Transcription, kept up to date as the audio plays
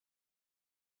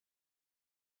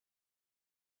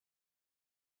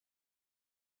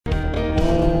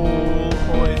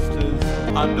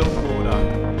underwater.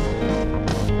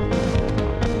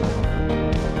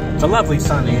 It's a lovely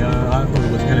sunny. I thought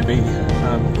it was going to be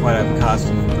quite overcast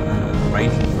and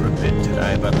raining for a bit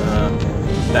today, but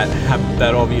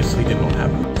that obviously did not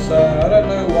happen. So I don't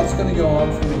know what's going to go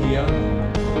on from here.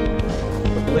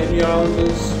 But believe me,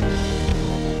 Islanders,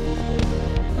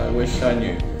 I wish I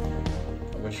knew.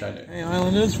 I wish I knew. Hey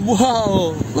Islanders,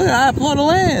 whoa! Look at that plot of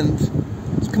land.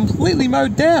 It's completely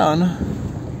mowed down.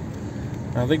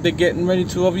 I think they're getting ready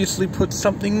to obviously put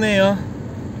something there.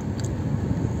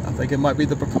 I think it might be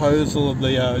the proposal of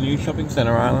the new shopping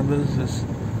centre, Islanders.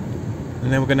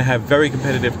 And then we're going to have very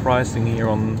competitive pricing here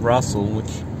on Russell,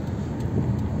 which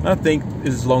I think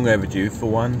is long overdue for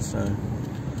one. So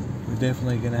we're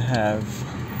definitely going to have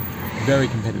very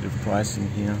competitive pricing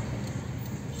here.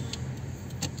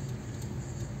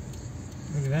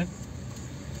 Look at that.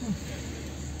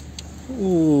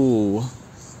 Ooh.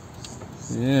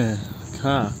 Yeah,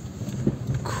 car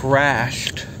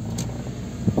crashed.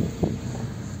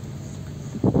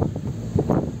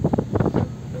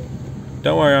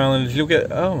 Don't worry, Islanders, you'll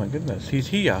get... Oh my goodness, he's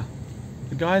here.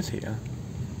 The guy's here.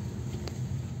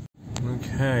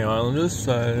 Okay, Islanders,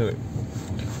 so...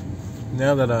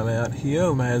 Now that I'm out here,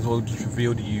 I may as well just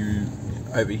reveal to you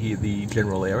over here the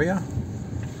general area.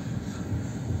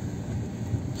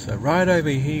 So right over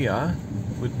here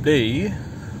would be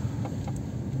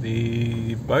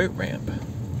the boat ramp.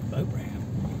 Boat ramp.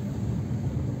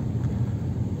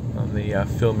 On the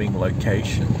filming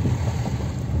location.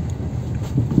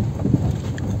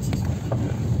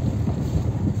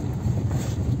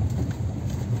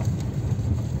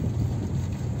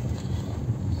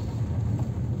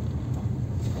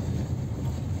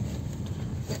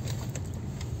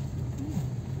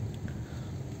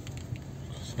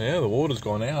 Yeah, the water's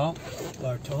gone out.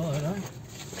 Low tide, eh?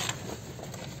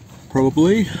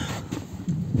 Probably.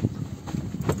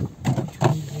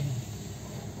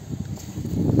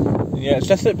 Yeah, it's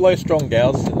just that it blows strong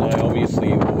gales, and I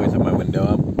obviously always have my window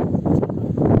up.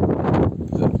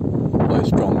 It blows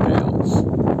strong gales.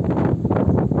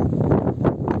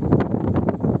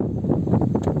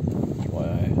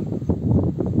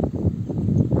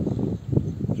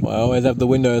 That's why I always have the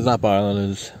windows up,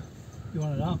 Islanders. You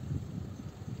want it up?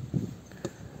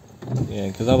 Yeah,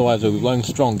 because otherwise we'll be blowing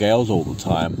strong gales all the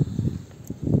time.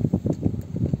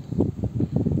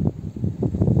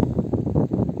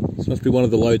 This must be one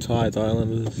of the low tides,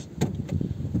 Islanders.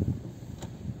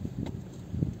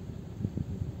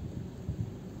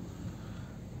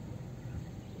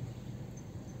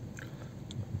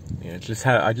 Yeah,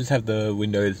 I just have the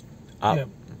windows up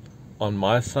on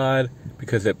my side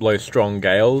because it blows strong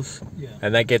gales,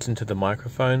 and that gets into the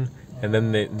microphone, and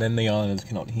then the Islanders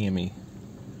cannot hear me.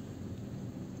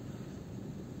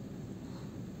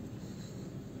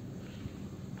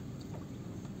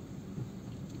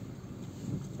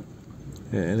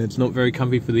 Yeah, and it's not very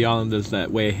comfy for the Islanders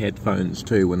that wear headphones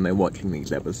too when they're watching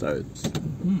these episodes.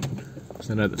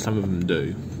 Because I know that some of them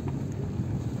do.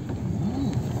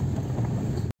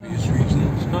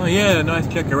 Oh yeah, nice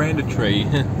jacaranda tree.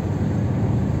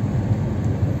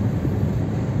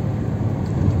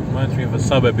 Reminds me of a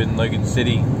suburb in Logan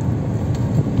City.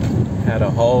 Had a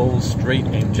whole street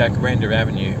named Jacaranda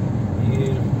Avenue.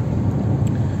 Yeah.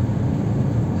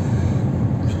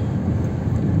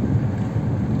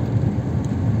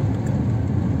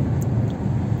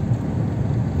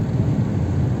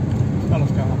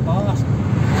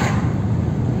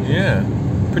 Yeah,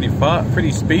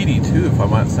 pretty speedy too, if I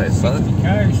might say so. 50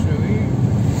 k's through here.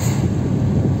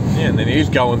 Yeah, and then he's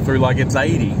going through like it's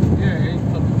 80. Yeah, he's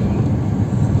probably going.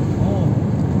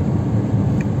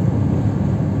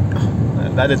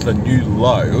 Oh. That is the new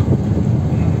low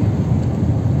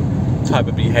type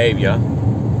of behaviour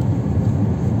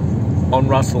on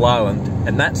Russell Island,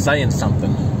 and that's saying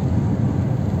something.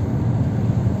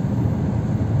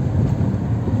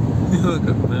 Look at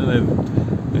that.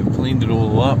 They've cleaned it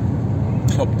all up,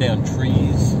 chopped down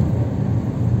trees.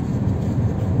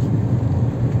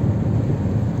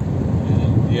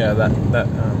 And yeah, that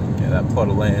plot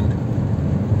of land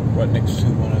right next to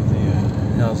one of the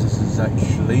houses is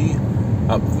actually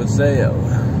up for sale.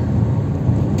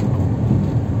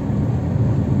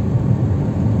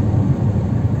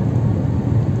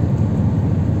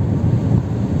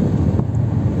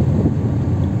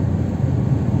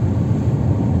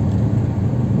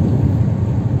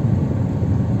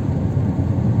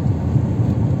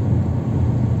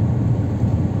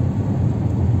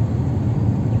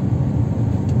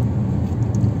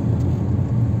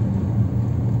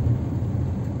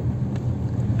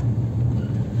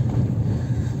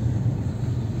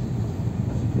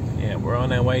 We're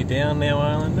on our way down now,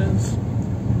 Islanders,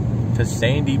 to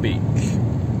Sandy Beach.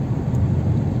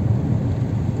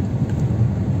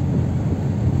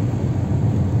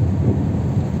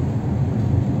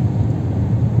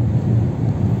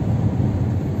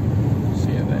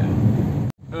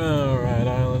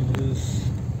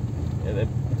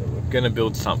 going to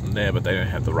build something there, but they don't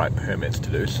have the right permits to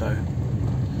do so.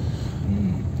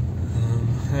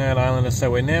 Alright, Islanders,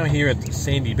 so we're now here at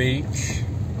Sandy Beach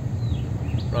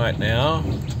right now.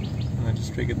 And I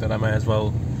just figured that I may as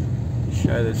well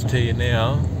show this to you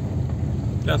now,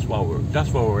 just while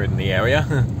we're in the area.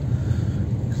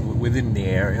 Because we're within the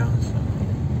area, so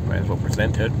may as well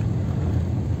present it.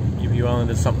 Give you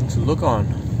Islanders something to look on.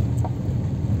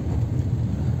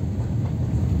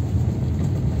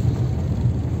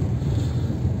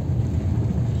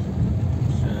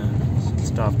 It's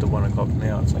just after 1 o'clock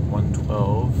now. It's like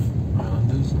 1:12.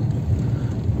 Islanders.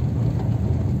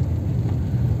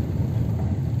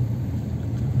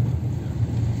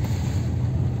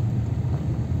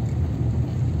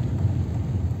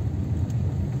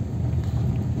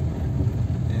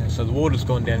 So the water's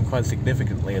gone down quite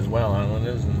significantly as well,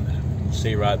 Islanders, and you can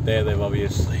see right there they've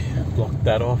obviously blocked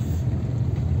that off.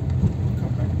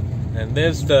 And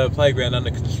there's the playground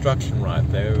under construction right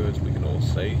there, as we can all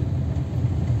see.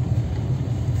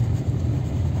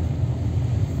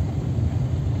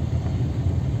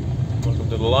 Welcome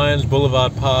to the Lions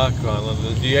Boulevard Park,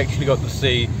 Islanders. You actually got to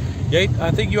see, I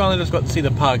think you Islanders got to see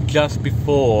the park just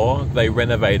before they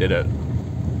renovated it.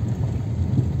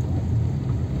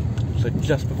 So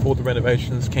just before the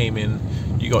renovations came in,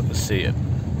 you got to see it,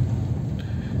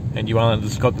 and you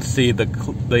Islanders got to see the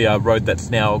road that's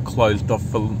now closed off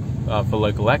for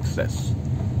local access.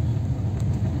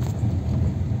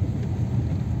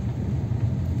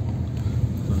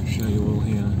 I'll show you all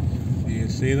here. Do you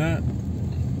see that?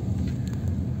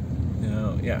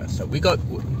 Now, yeah. So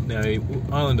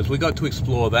Islanders, we got to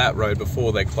explore that road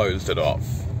before they closed it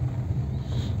off.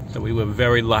 So we were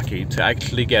very lucky to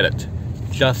actually get it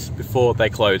just before they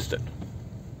closed it.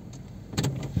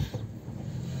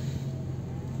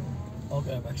 I'll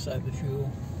go back, save the fuel.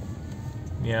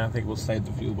 Yeah, I think we'll save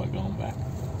the fuel by going back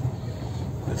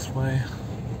this way.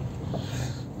 Yeah.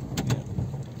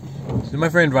 So my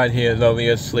friend right here is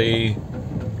obviously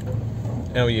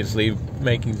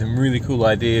making some really cool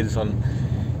ideas on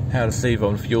how to save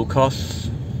on fuel costs.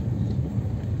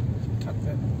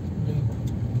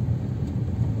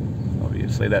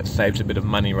 Obviously that saves a bit of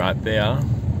money right there.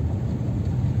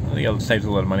 I think it saves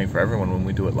a lot of money for everyone when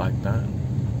we do it like that.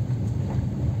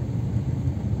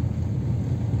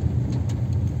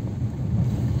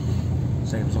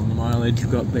 Saves on the mileage.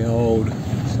 You've got the old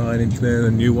signage there,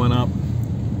 the new one up.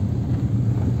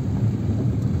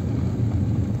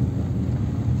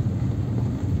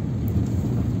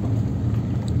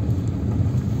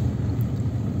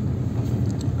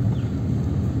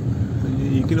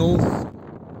 You can all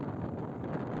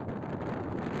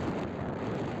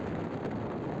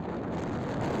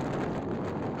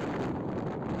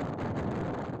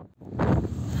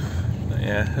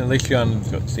at least you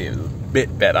got to see it a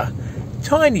bit better.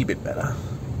 Tiny bit better.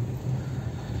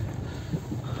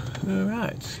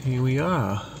 Alright, here we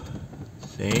are.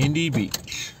 Sandy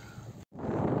Beach.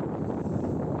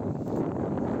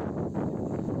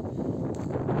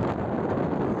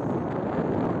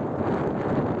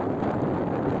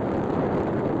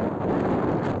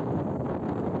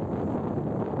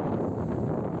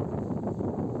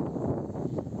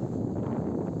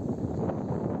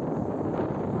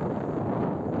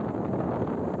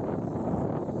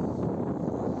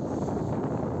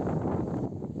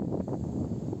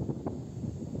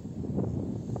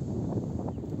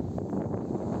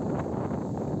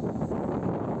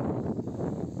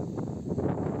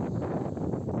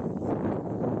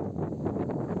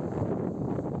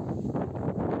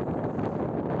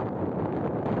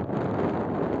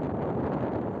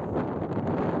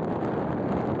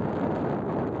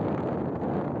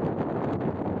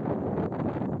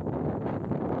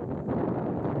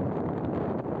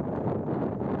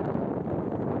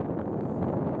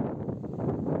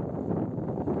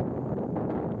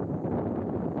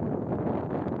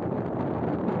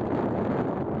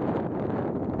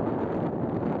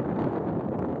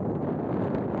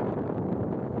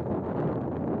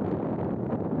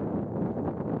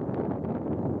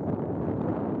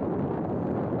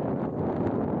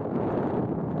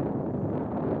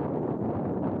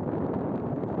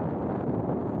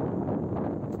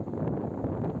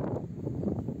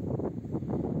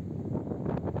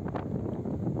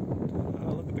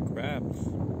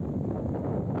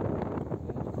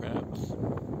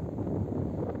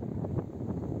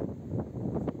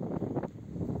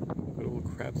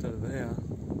 Crabs out of there.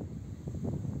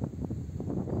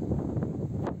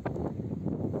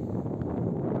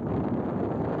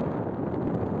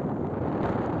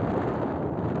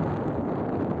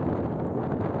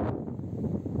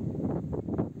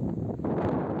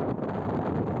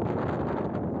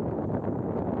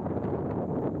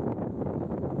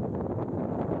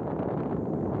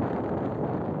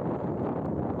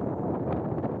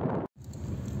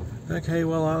 Okay,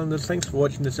 well, Islanders, thanks for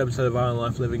watching this episode of Island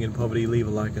Life Living in Poverty. Leave a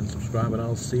like and subscribe, and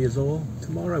I'll see you all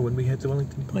tomorrow when we head to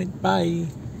Wellington Point. Bye!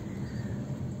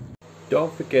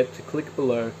 Don't forget to click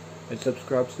below and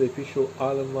subscribe to the official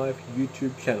Island Life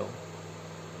YouTube channel.